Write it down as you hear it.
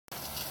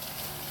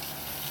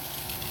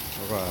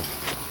All right.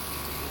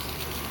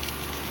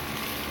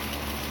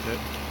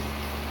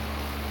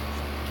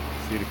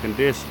 See the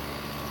condition.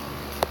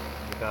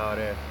 Look at all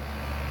that.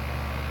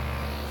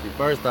 See,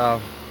 first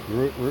off,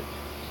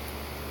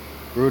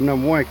 rule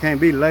number one, can't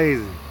be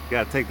lazy. You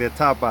gotta take that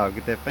top out,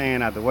 get that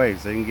fan out the way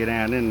so you can get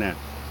down in there.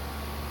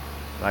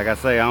 Like I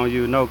say, I don't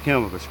use no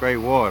chemicals, straight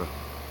water.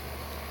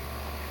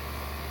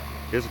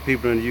 There's some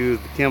people that use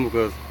the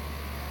chemicals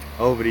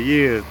over the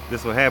years.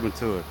 This will happen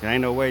to it. There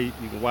ain't no way you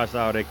can wash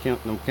all that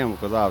them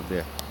chemicals out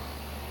there.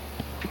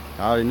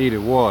 All they need is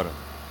water.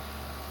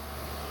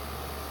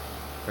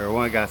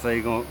 One guy say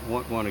you gonna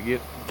want to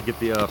get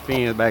the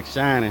fins back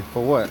shining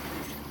for what?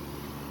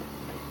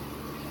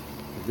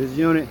 This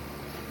unit,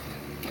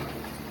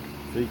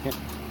 so you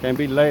can't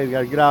be lazy. You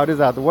gotta get all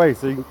this out the way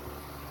so you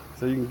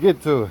can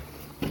get to it.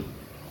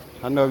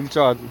 I know if you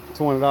charge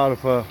 $20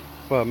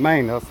 for a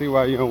maintenance, I see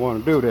why you don't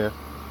want to do that.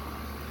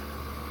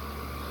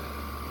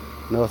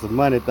 You know, it's a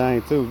money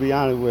thing too. Be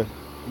honest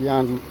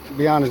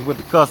with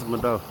the customer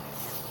though.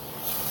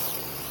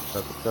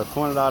 The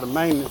 $20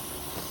 maintenance,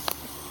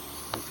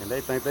 and they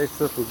think they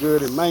system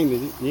good at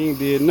maintenance. You ain't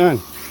did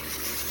nothing.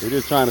 We're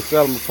just trying to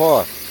sell them a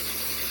part.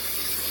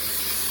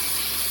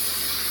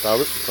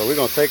 So we're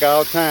gonna take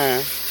our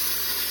time,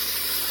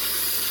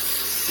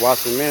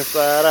 wash them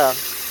inside out.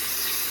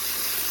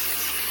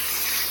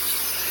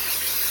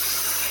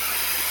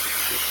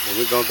 And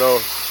we're gonna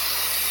go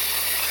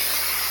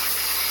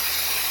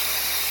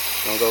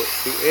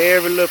through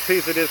every little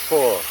piece of this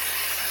coil.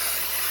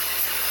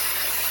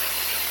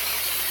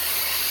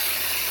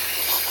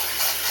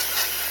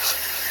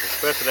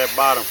 Especially that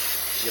bottom.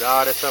 Get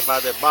all that stuff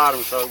out that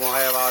bottom so it won't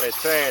have all that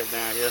trash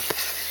down here.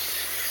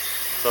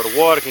 So the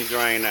water can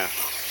drain out.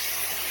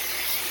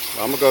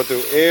 I'm gonna go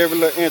through every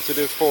little inch of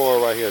this coil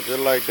right here, just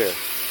like that.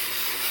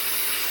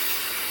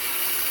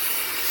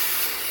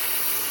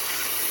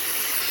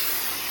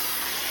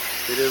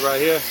 See this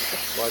right here?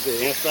 Watch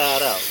it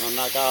inside out. I'm gonna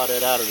knock all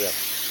that out of there.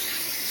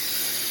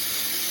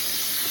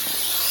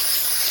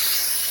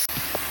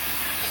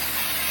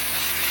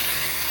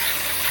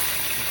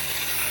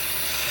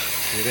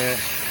 See that?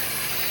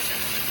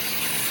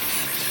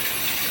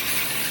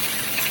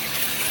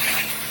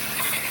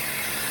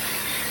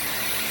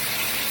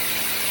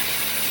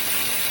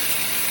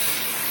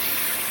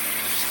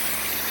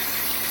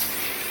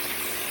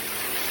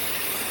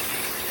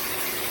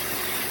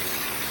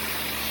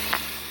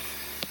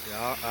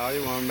 All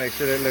you want to make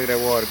sure that look at that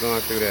water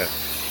going through there.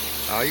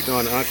 All you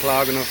doing is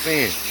unclogging the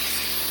fin.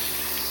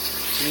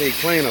 You need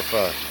cleaner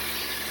for it.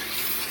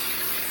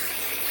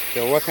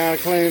 So what kind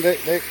of cleaner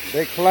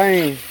they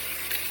claim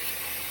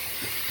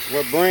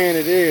what brand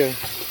it is.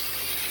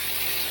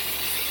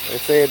 They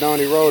say it don't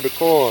erode the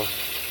coil.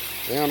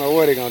 They don't know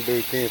what they're gonna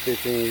do 10,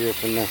 15 years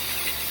from now.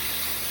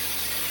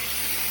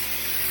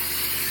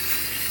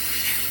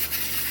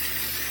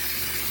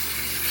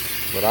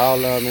 But all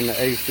of them in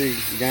the AC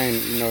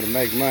game, you know, to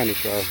make money,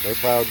 so they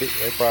probably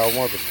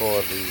want the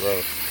coil to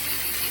erode.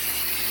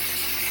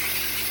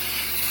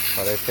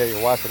 So they tell you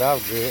wash it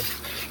out good.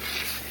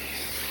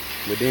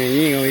 But then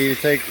you ain't gonna even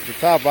take the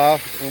top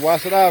off and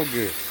wash it out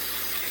good.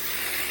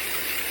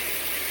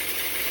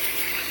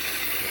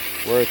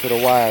 Word to the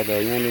wire though,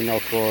 you don't need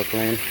no coil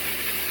cleaner.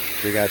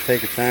 You gotta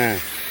take your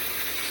time.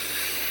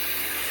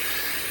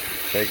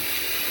 Take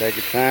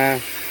your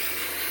time.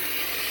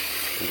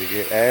 And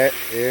you add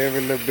every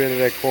little bit of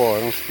that coil.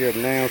 Don't skip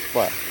no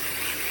spot.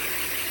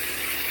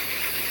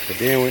 But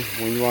then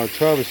when you want to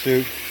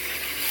troubleshoot,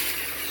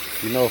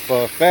 you know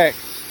for a fact,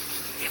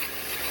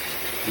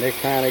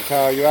 next time they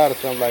call you out or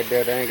something like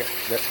that, they ain't got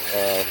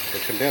the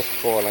condenser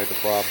coil ain't the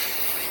problem.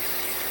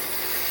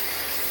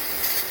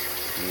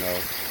 You know,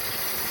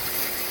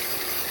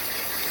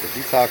 if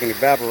you talking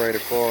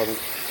evaporator coil,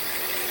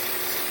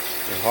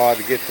 it's hard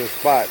to get to the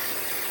spot.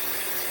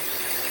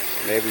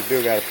 Maybe you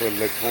do got to put a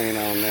little clean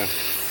on there.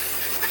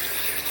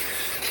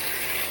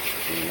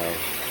 You know,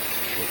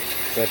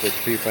 especially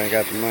if people ain't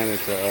got the money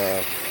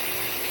to,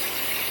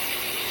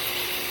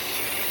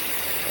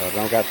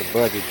 don't got the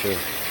budget to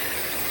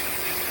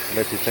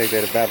let you take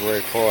that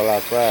evaporator coil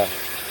outside.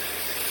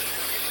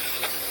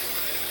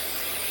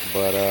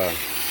 But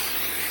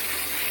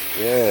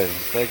yeah,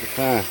 take your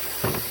time.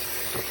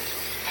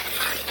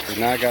 You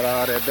now got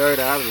all that dirt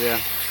out of there.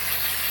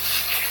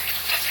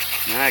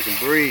 Now I can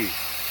breathe.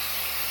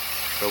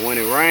 So when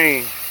it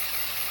rains,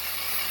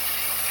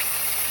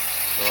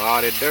 so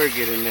all that dirt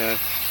get in there,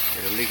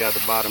 it'll leak out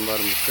the bottom of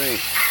the machine.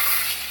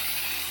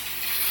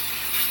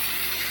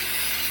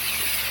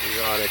 See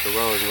all that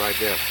corrosion right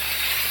there.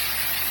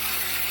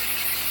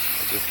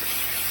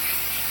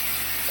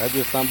 That's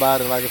just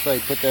somebody, like I say,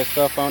 put that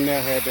stuff on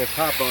there, had that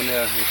top on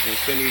there, and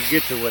couldn't even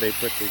get to where they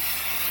put the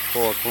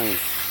coil clean.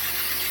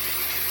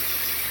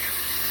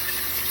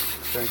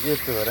 Couldn't get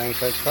to it, they ain't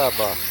take the top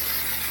off.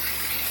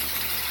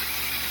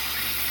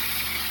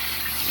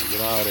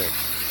 Get all that.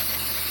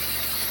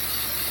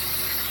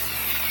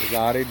 That's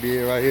all they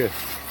did right here.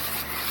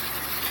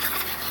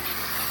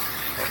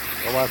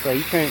 That's why I say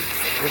you can't,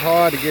 it's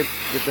hard to get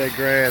that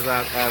grass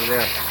out of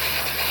there.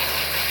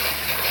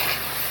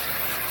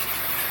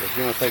 If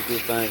you want to take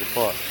this thing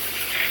apart.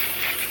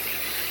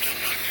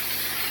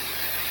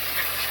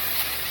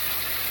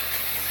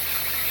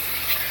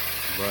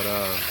 But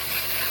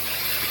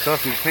the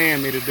customer's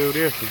paying me to do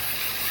this.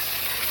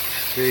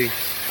 See,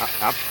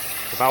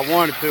 if I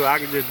wanted to, I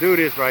could just do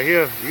this right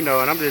here, you know,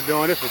 and I'm just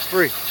doing this for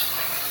free.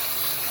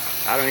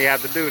 I don't even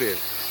have to do this.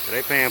 So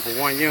they paying for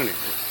one unit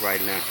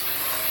right now.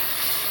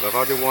 But if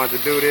I just wanted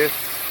to do this,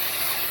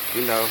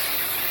 you know,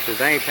 since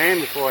they ain't paying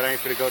me for it, I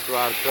ain't finna go through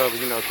all the trouble,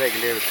 you know,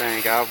 taking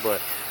everything out. But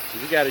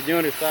if you got a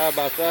unit side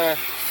by side,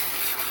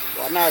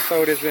 why not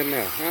throw this in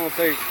there? It don't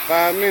take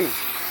 5 minutes.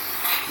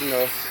 You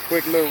know,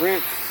 quick little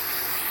rinse.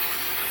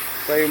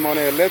 Save them on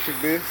their electric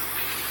bill.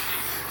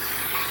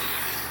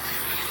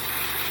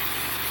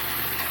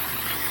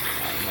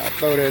 I'll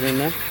throw that in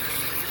there.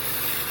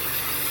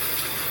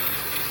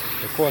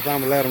 Of course, I'm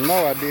gonna let them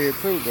know I did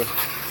too, but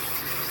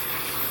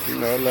you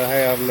know,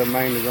 have a little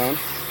maintenance on it.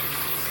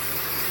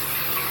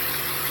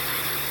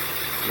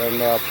 Let them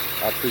know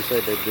I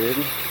appreciate they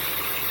didn't.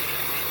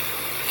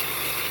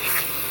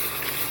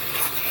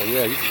 Oh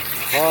yeah,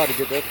 it's hard to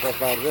get that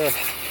stuff out of there.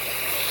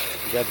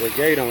 You got that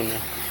gate on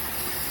there.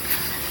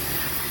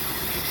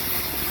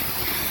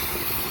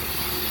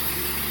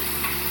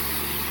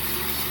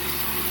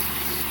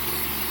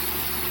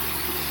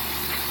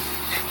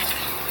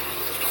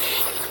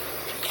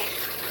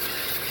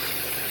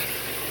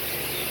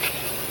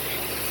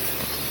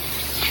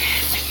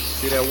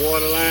 See that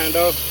water line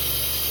though?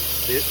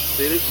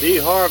 See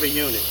these Harvey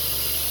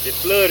units,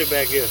 it's flooded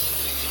back here.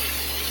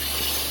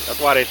 That's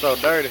why they so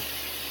dirty.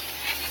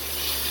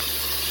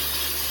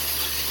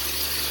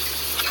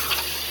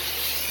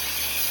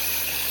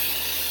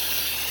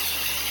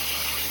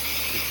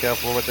 Be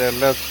careful with that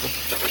electrical.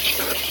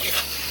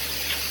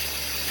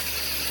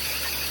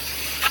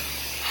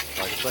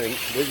 Like I say,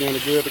 this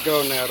unit good to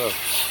go now though.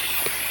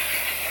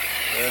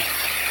 Yeah.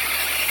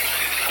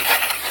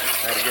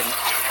 Had to get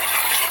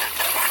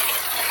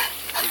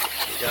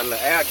got a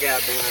little air gap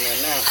behind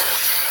there now.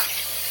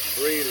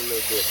 Breathe a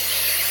little bit.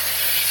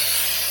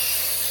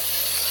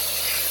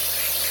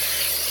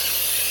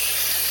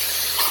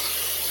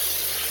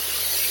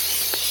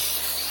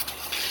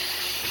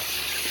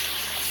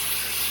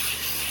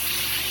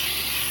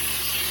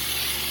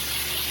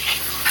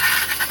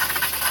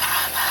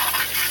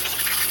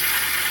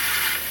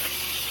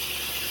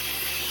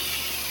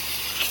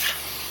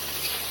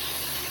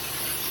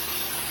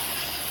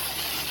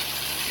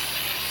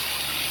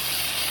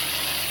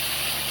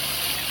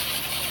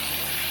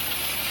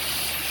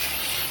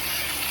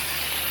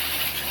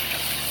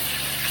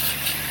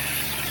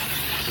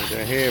 Put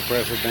that head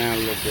pressure down a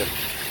little bit.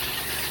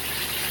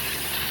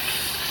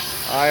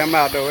 Alright, I'm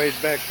out though.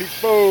 HVAC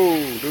people,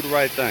 do the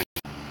right thing.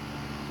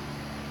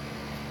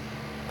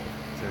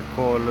 That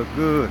coil look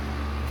good.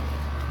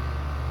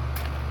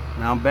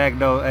 Now I'm back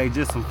though. Hey,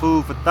 just some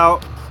food for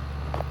thought.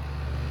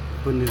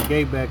 Putting this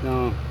gate back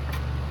on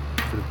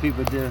for the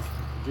people just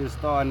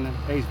starting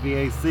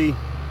HVAC.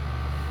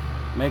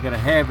 Make it a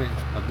habit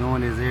of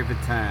doing this every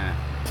time.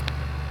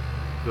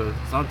 Because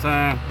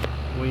sometimes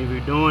when you be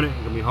doing it,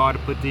 it's gonna be hard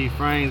to put these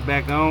frames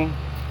back on,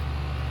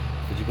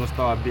 but you're gonna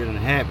start building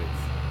habits.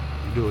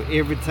 You do it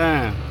every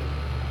time.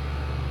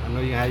 I know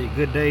you have your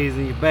good days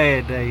and your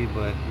bad days,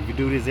 but if you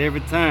do this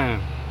every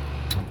time,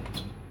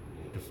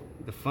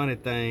 the funny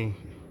thing,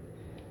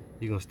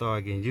 you're gonna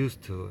start getting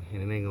used to it,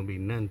 and it ain't gonna be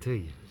nothing to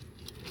you,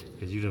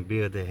 because you done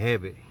build that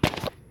habit.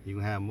 You're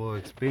gonna have more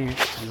experience.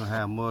 You're gonna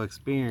have more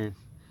experience.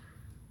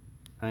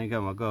 I ain't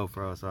got my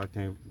GoPro, so I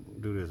can't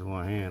do this with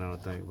one hand, I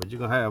don't think. But you're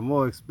gonna have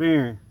more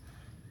experience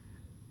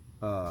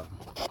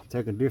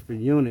taking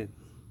different units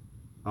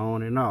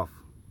on and off,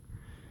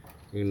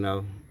 you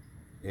know,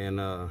 and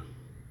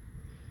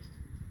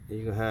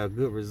you're gonna have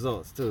good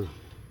results too.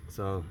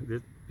 So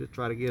just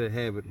try to get a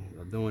habit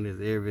of doing this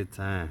every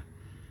time,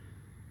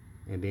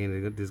 and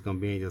then this gonna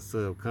be in your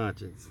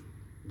subconscious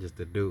just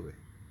to do it.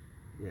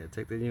 Yeah,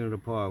 take the unit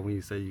apart when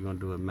you say you're gonna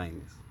do it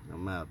maintenance.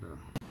 I'm out though.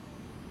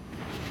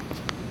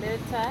 They're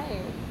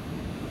tired.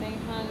 They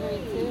hungry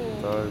too.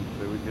 So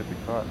we get the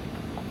cart.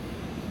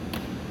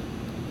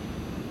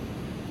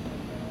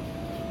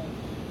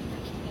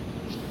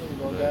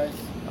 Go, guys.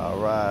 All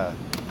right.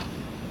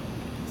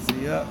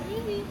 See ya.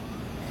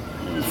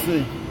 Let me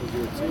see.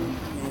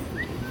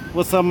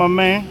 What's up, my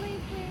man?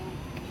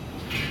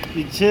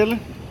 You chilling?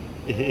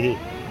 Yeah.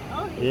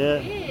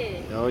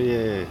 Oh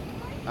yeah.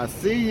 I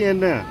see you in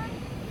there.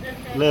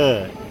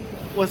 Look.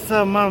 What's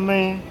up, my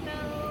man?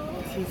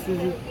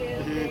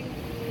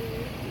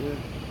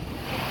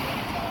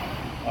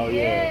 Oh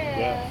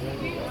yeah.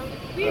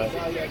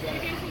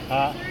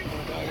 Huh?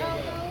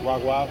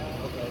 Walk walk.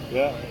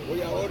 Yeah. Where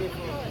y'all order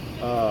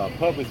from?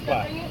 Public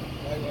spot.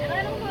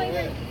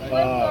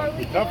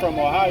 We come from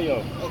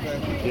Ohio. Okay.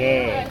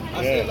 Yeah. I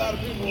see a lot of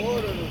people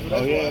ordering them.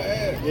 Oh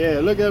yeah. Yeah,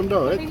 look at him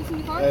though.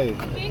 Hey,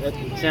 that's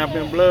the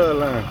champion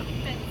bloodline.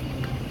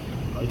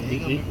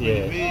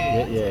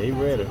 Yeah, he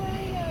ready.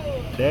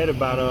 Dad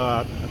about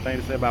I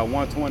think they said about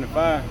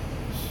 125.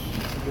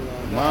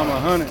 Mama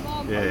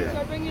 100.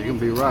 Yeah, you can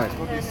be right. It's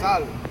gonna be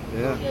solid.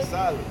 Yeah. It's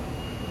solid.